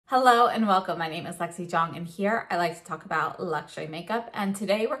Hello and welcome. My name is Lexi Jong, and here I like to talk about luxury makeup. And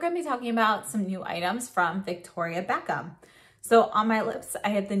today we're going to be talking about some new items from Victoria Beckham. So on my lips, I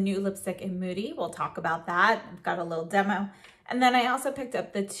have the new lipstick in Moody. We'll talk about that. I've got a little demo. And then I also picked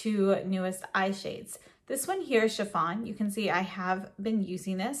up the two newest eye shades. This one here is Chiffon. You can see I have been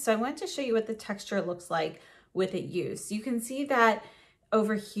using this. So I wanted to show you what the texture looks like with it used. So you can see that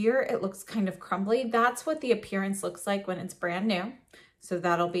over here, it looks kind of crumbly. That's what the appearance looks like when it's brand new. So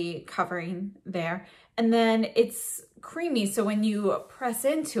that'll be covering there. And then it's creamy. So when you press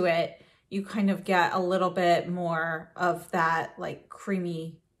into it, you kind of get a little bit more of that like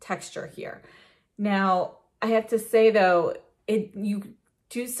creamy texture here. Now, I have to say though, you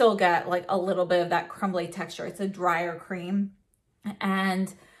do still get like a little bit of that crumbly texture. It's a drier cream,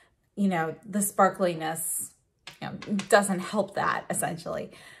 and you know, the sparkliness, you know, doesn't help that essentially.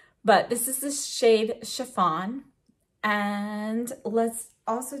 But this is the shade Chiffon. And let's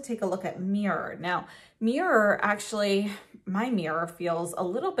also take a look at Mirror. Now, Mirror, actually, my Mirror feels a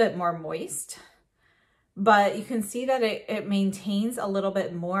little bit more moist, but you can see that it maintains a little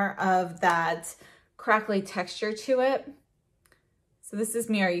bit more of that crackly texture to it. So this is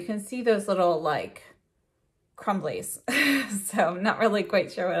Mirror. You can see those little like crumblies. So I'm not really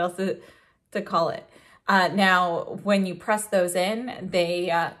quite sure what else to call it. Now, when you press those in,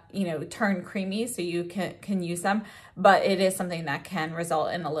 they, you know, turn creamy, so you can use them, but it is something that can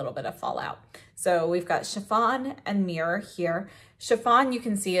result in a little bit of fallout. So we've got Chiffon and Mirror here. Chiffon, you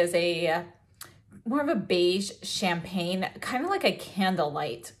can see, is a more of a beige champagne, kind of like a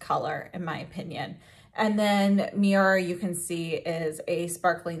candlelight color, in my opinion. And then Mirror, you can see, is a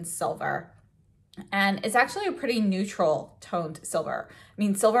sparkling silver. And it's actually a pretty neutral toned silver. I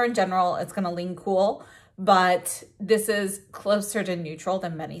mean, silver in general, it's going to lean cool, but this is closer to neutral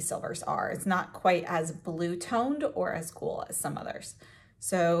than many silvers are. It's not quite as blue toned or as cool as some others.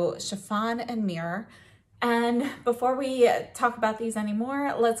 So Chiffon and Mirror. And before we talk about these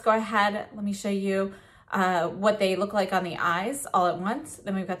anymore, let's go ahead. Let me show you what they look like on the eyes all at once.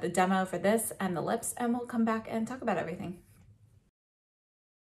 Then we've got the demo for this and the lips, and we'll come back and talk about everything.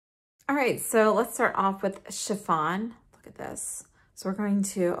 All right, so let's start off with Chiffon. Look at this. So we're going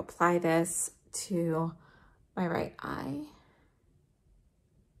to apply this to my right eye.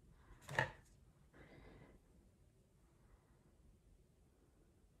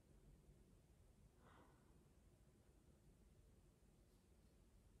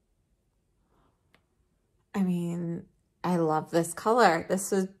 I mean, I love this color.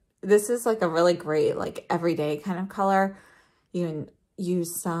 This is like a really great, like everyday kind of color. You can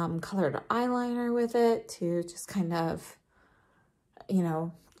use some colored eyeliner with it to just kind of, you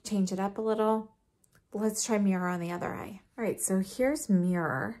know, change it up a little. Let's try Mirror on the other eye. All right, so here's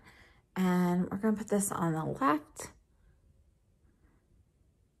Mirror, and we're gonna put this on the left.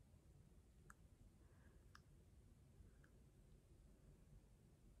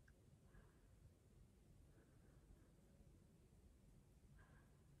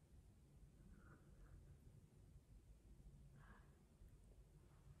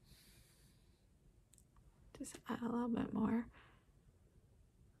 Just add a little bit more.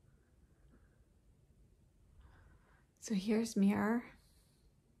 So here's Mirror.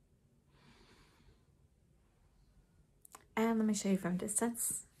 And let me show you from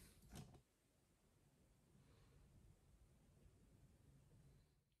distance.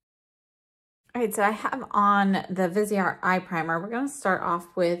 All right, so I have on the Viseart eye primer. We're going to start off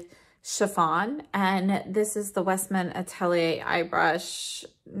with Chiffon, and this is the Westman Atelier eye brush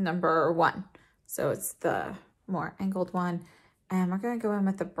number 1. So it's the more angled one, and we're going to go in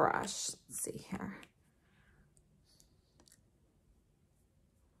with the brush. Let's see here.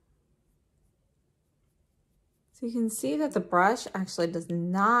 So you can see that the brush actually does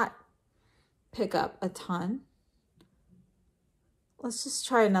not pick up a ton. Let's just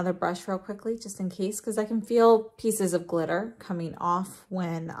try another brush real quickly, just in case, because I can feel pieces of glitter coming off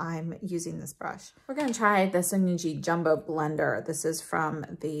when I'm using this brush. We're going to try the Givenchy Jumbo Blender. This is from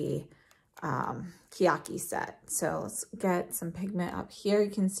the Kiyaki set. So let's get some pigment up here.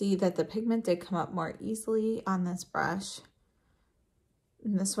 You can see that the pigment did come up more easily on this brush.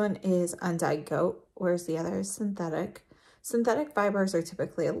 And this one is undyed goat, whereas the other is synthetic. Synthetic fibers are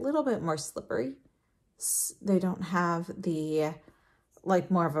typically a little bit more slippery. They don't have the, like,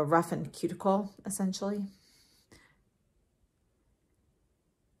 more of a roughened cuticle, essentially.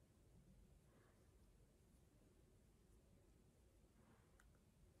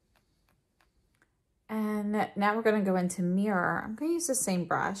 And now we're going to go into Mirror. I'm going to use the same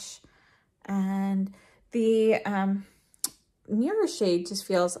brush, and the Mirror shade just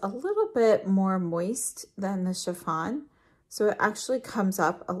feels a little bit more moist than the Chiffon. So it actually comes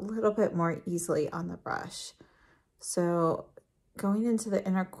up a little bit more easily on the brush. So going into the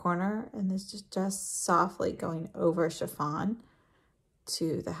inner corner, and this is just softly going over chiffon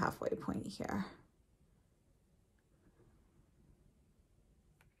to the halfway point here.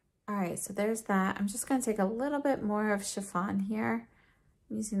 All right, so there's that. I'm just gonna take a little bit more of chiffon here.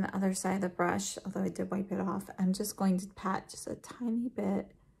 I'm using the other side of the brush, although I did wipe it off. I'm just going to pat just a tiny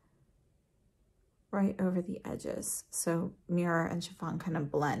bit right over the edges, so mirror and chiffon kind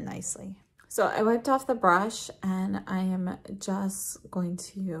of blend nicely. So I wiped off the brush, and I am just going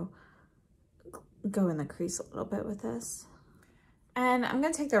to go in the crease a little bit with this. And I'm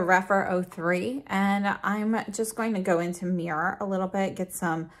going to take the Rephr 03, and I'm just going to go into mirror a little bit, get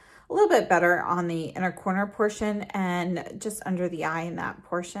a little bit better on the inner corner portion and just under the eye in that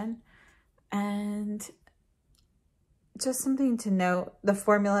portion. And just something to note, the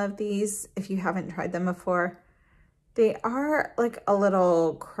formula of these, if you haven't tried them before, they are like a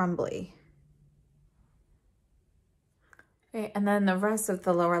little crumbly. Okay, and then the rest of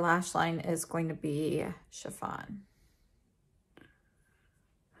the lower lash line is going to be chiffon.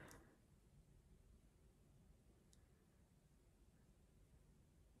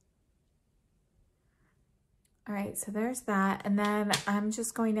 All right, so there's that. And then I'm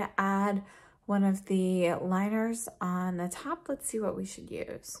just going to add one of the liners on the top. Let's see what we should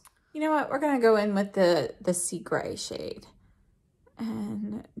use. You know what? We're going to go in with the sea gray shade.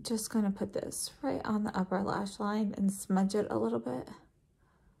 And just going to put this right on the upper lash line and smudge it a little bit.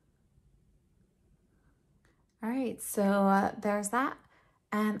 All right, so there's that.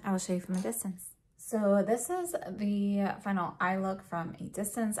 And I will show you from a distance. So this is the final eye look from a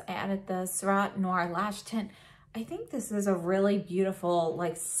distance. I added the Surratt Noir Lash Tint. I think this is a really beautiful,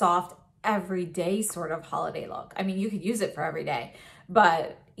 like soft, everyday sort of holiday look. I mean, you could use it for every day,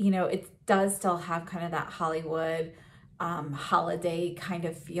 but you know, it does still have kind of that Hollywood holiday kind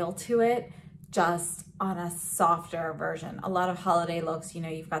of feel to it, just on a softer version. A lot of holiday looks, you know,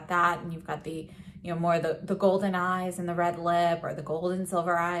 you've got that, and you've got the, you know, more the golden eyes and the red lip, or the gold and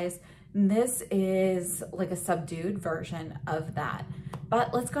silver eyes. And this is like a subdued version of that.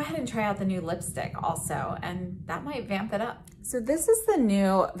 But let's go ahead and try out the new lipstick also, and that might vamp it up. So this is the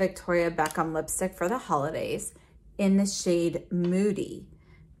new Victoria Beckham lipstick for the holidays in the shade Moody.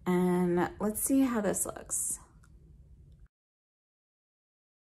 And let's see how this looks.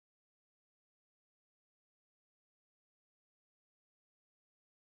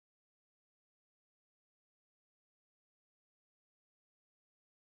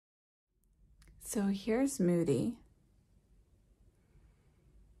 So here's Moody.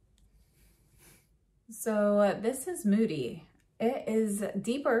 So this is Moody. It is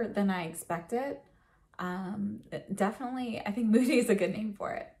deeper than I expected. Definitely, I think Moody is a good name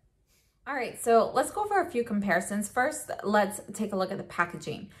for it. All right, so let's go over a few comparisons. First, let's take a look at the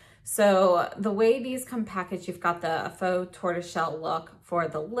packaging. So the way these come packaged, you've got the faux tortoiseshell look for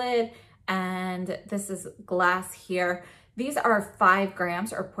the lid, and this is glass here. These are 5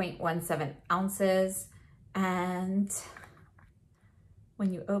 grams or 0.17 ounces. And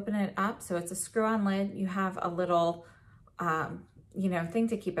when you open it up, so it's a screw-on lid, you have a little, you know, thing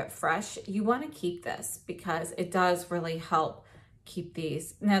to keep it fresh. You want to keep this because it does really help keep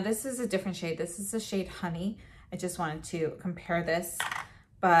these. Now this is a different shade. This is the shade Honey. I just wanted to compare this.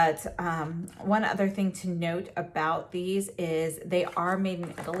 But one other thing to note about these is they are made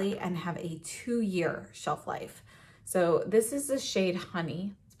in Italy and have a 2-year shelf life. So this is the shade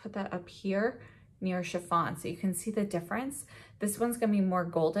Honey. Let's put that up here near Chiffon so you can see the difference. This one's gonna be more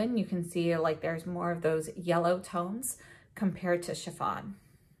golden. You can see like there's more of those yellow tones compared to Chiffon.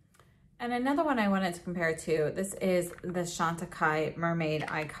 And another one I wanted to compare to, this is the Chantecaille Mermaid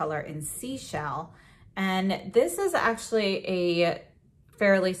Eye Color in Seashell. And this is actually a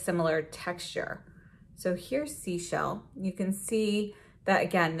fairly similar texture. So here's Seashell. You can see that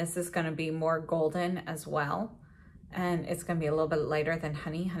again, this is gonna be more golden as well. And it's gonna be a little bit lighter than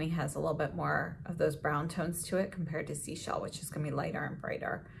Honey. Honey has a little bit more of those brown tones to it compared to Seashell, which is gonna be lighter and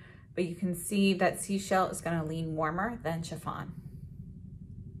brighter. But you can see that Seashell is gonna lean warmer than Chiffon.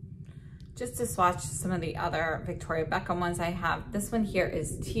 Just to swatch some of the other Victoria Beckham ones I have, this one here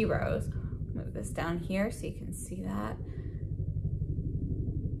is Tea Rose. Move this down here so you can see that.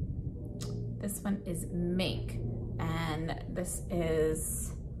 This one is Mink, and this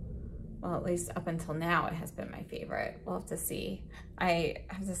is, well, at least up until now, it has been my favorite. We'll have to see. I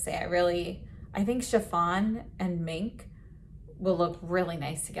have to say, I think Chiffon and Mink will look really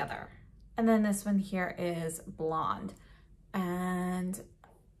nice together. And then this one here is Blonde. And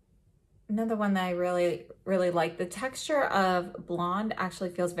another one that I really like, the texture of Blonde actually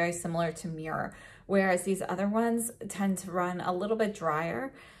feels very similar to Mirror, whereas these other ones tend to run a little bit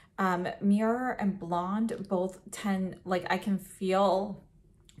drier. Mirror and Blonde both tend, like I can feel,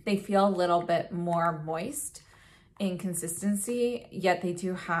 they feel a little bit more moist in consistency, yet they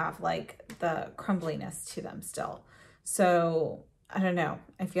do have like the crumbliness to them still. So I don't know,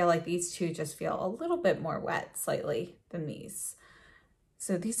 I feel like these two just feel a little bit more wet slightly than these.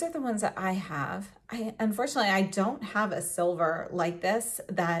 So these are the ones that I have. Unfortunately, I don't have a silver like this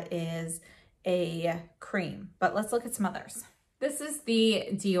that is a cream, but let's look at some others. This is the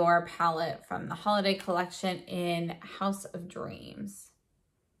Dior palette from the holiday collection in House of Dreams.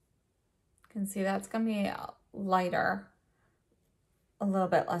 You can see that's gonna be lighter, a little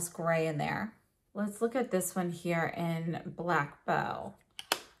bit less gray in there. Let's look at this one here in Black Bow.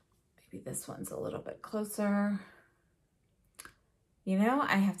 Maybe this one's a little bit closer. You know,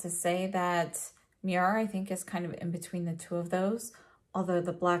 I have to say that Mirror, I think, is kind of in between the two of those, although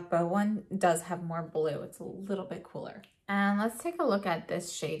the Black Bow one does have more blue. It's a little bit cooler. And let's take a look at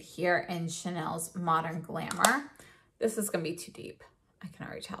this shade here in Chanel's Modern Glamour. This is gonna be too deep. I can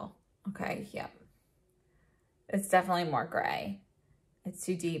already tell. Okay, yep. It's definitely more gray. It's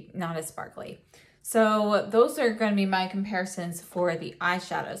too deep, not as sparkly. So those are gonna be my comparisons for the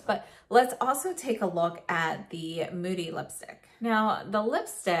eyeshadows, but let's also take a look at the Moody lipstick. Now, the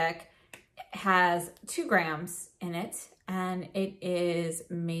lipstick has 2 grams in it, and it is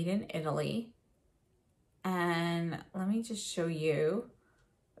made in Italy. And let me just show you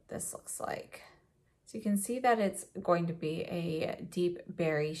what this looks like. So you can see that it's going to be a deep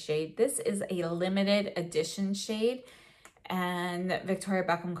berry shade. This is a limited edition shade, and Victoria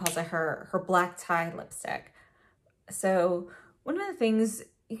Beckham calls it her black tie lipstick. So one of the things,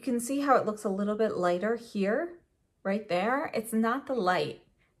 you can see how it looks a little bit lighter here, right there. It's not the light.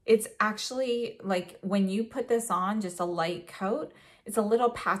 It's actually like when you put this on, just a light coat, it's a little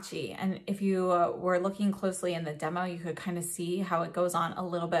patchy. And if you were looking closely in the demo, you could kind of see how it goes on a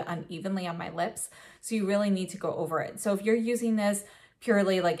little bit unevenly on my lips. So you really need to go over it. So if you're using this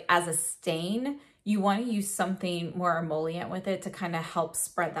purely like as a stain, you want to use something more emollient with it to kind of help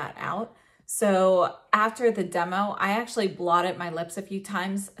spread that out. So after the demo, I actually blotted my lips a few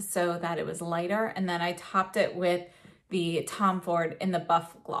times so that it was lighter. And then I topped it with the Tom Ford in the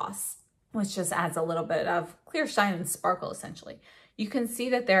Buff Gloss, which just adds a little bit of clear shine and sparkle essentially. You can see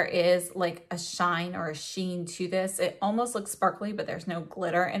that there is like a shine or a sheen to this. It almost looks sparkly, but there's no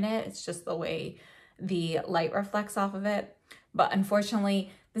glitter in it. It's just the way the light reflects off of it. But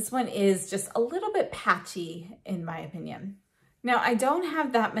unfortunately, this one is just a little bit patchy in my opinion. Now, I don't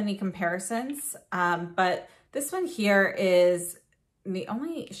have that many comparisons, but this one here is the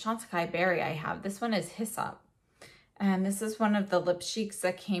only Chantecaille berry I have. This one is Hyssop. And this is one of the lip cheeks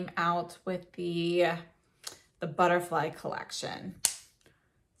that came out with the butterfly collection.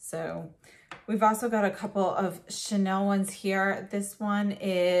 So we've also got a couple of Chanel ones here. This one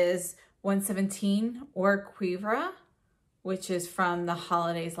is 117 or Cuivre, which is from the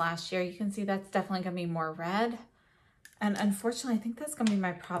holidays last year. You can see that's definitely gonna be more red. And unfortunately, I think that's gonna be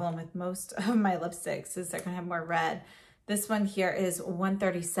my problem with most of my lipsticks, is they're gonna have more red. This one here is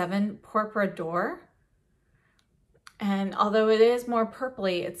 137 Pourpre d'Or. And although it is more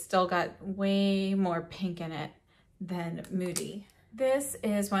purpley, it's still got way more pink in it than Moody. This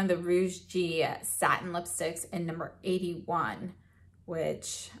is one of the Rouge G satin lipsticks in number 81,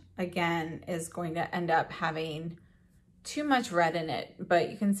 which again is going to end up having too much red in it. But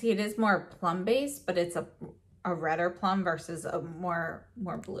you can see it is more plum based, but it's a redder plum versus a more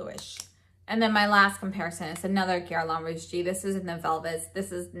bluish. And then my last comparison is another Guerlain Rouge G. This is in the Velvets.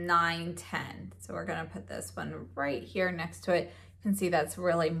 This is 910. So we're gonna put this one right here next to it. You can see that's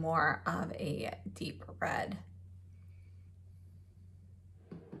really more of a deep red.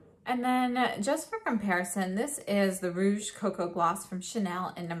 And then just for comparison, this is the Rouge Cocoa Gloss from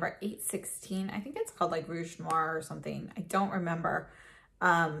Chanel in number 816. I think it's called like Rouge Noir or something. I don't remember.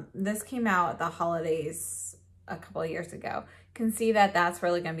 This came out at the holidays a couple of years ago. You can see that that's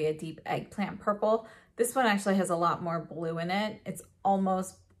really going to be a deep eggplant purple. This one actually has a lot more blue in it. It's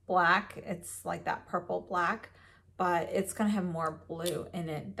almost black. It's like that purple black, but it's going to have more blue in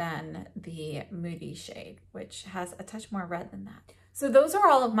it than the Moody shade, which has a touch more red than that. So those are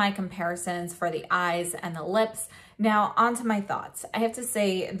all of my comparisons for the eyes and the lips. Now on to my thoughts. I have to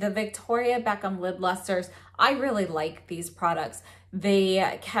say the Victoria Beckham lid lustres, I really like these products.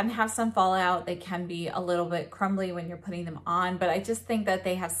 They can have some fallout. They can be a little bit crumbly when you're putting them on, but I just think that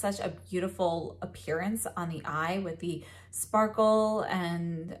they have such a beautiful appearance on the eye with the sparkle,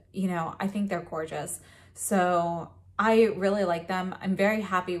 and you know, I think they're gorgeous. So I really like them. I'm very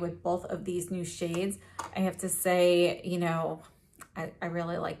happy with both of these new shades. I have to say, you know, I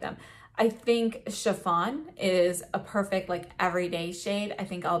really like them. I think Chiffon is a perfect like everyday shade. I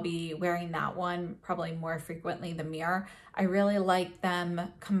think I'll be wearing that one probably more frequently than Mirror. I really like them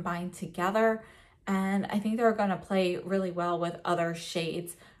combined together, and I think they're gonna play really well with other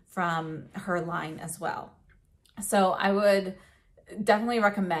shades from her line as well. So I would definitely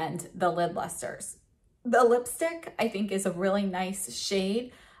recommend the Lid Lustres. The lipstick I think is a really nice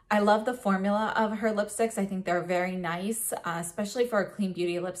shade. I love the formula of her lipsticks. I think they're very nice, especially for a clean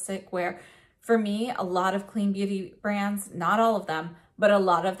beauty lipstick, where for me, a lot of clean beauty brands, not all of them, but a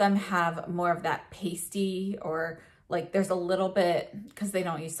lot of them have more of that pasty, or like there's a little bit, because they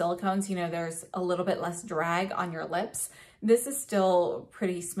don't use silicones, you know, there's a little bit less drag on your lips. This is still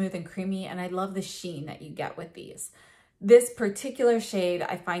pretty smooth and creamy, and I love the sheen that you get with these. This particular shade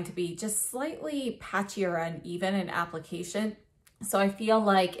I find to be just slightly patchy or uneven in application. So I feel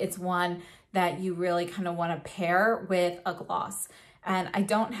like it's one that you really kind of want to pair with a gloss. And I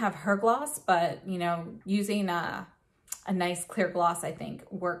don't have her gloss, but you know, using a nice clear gloss I think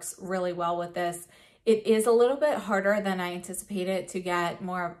works really well with this. It is a little bit harder than I anticipated to get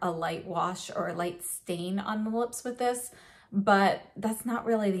more of a light wash or a light stain on the lips with this, but that's not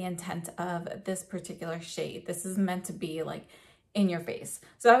really the intent of this particular shade. This is meant to be like in your face.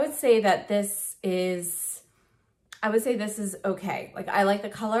 So I would say that this is okay. Like, I like the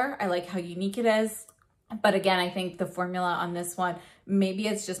color. I like how unique it is. But again, I think the formula on this one, maybe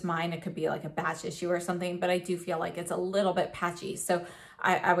it's just mine. It could be like a batch issue or something, but I do feel like it's a little bit patchy. So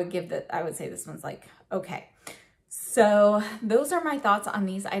I would say this one's like, okay. So those are my thoughts on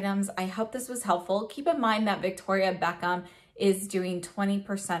these items. I hope this was helpful. Keep in mind that Victoria Beckham is doing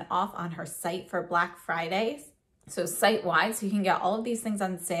 20% off on her site for Black Friday. So site-wide, so you can get all of these things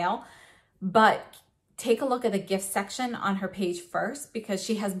on sale, but take a look at the gift section on her page first, because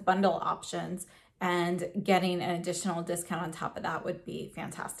she has bundle options, and getting an additional discount on top of that would be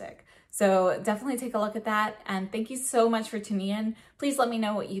fantastic. So definitely take a look at that. And thank you so much for tuning in. Please let me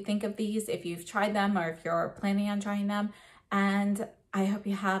know what you think of these, if you've tried them or if you're planning on trying them. And I hope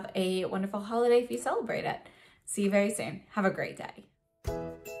you have a wonderful holiday if you celebrate it. See you very soon. Have a great day.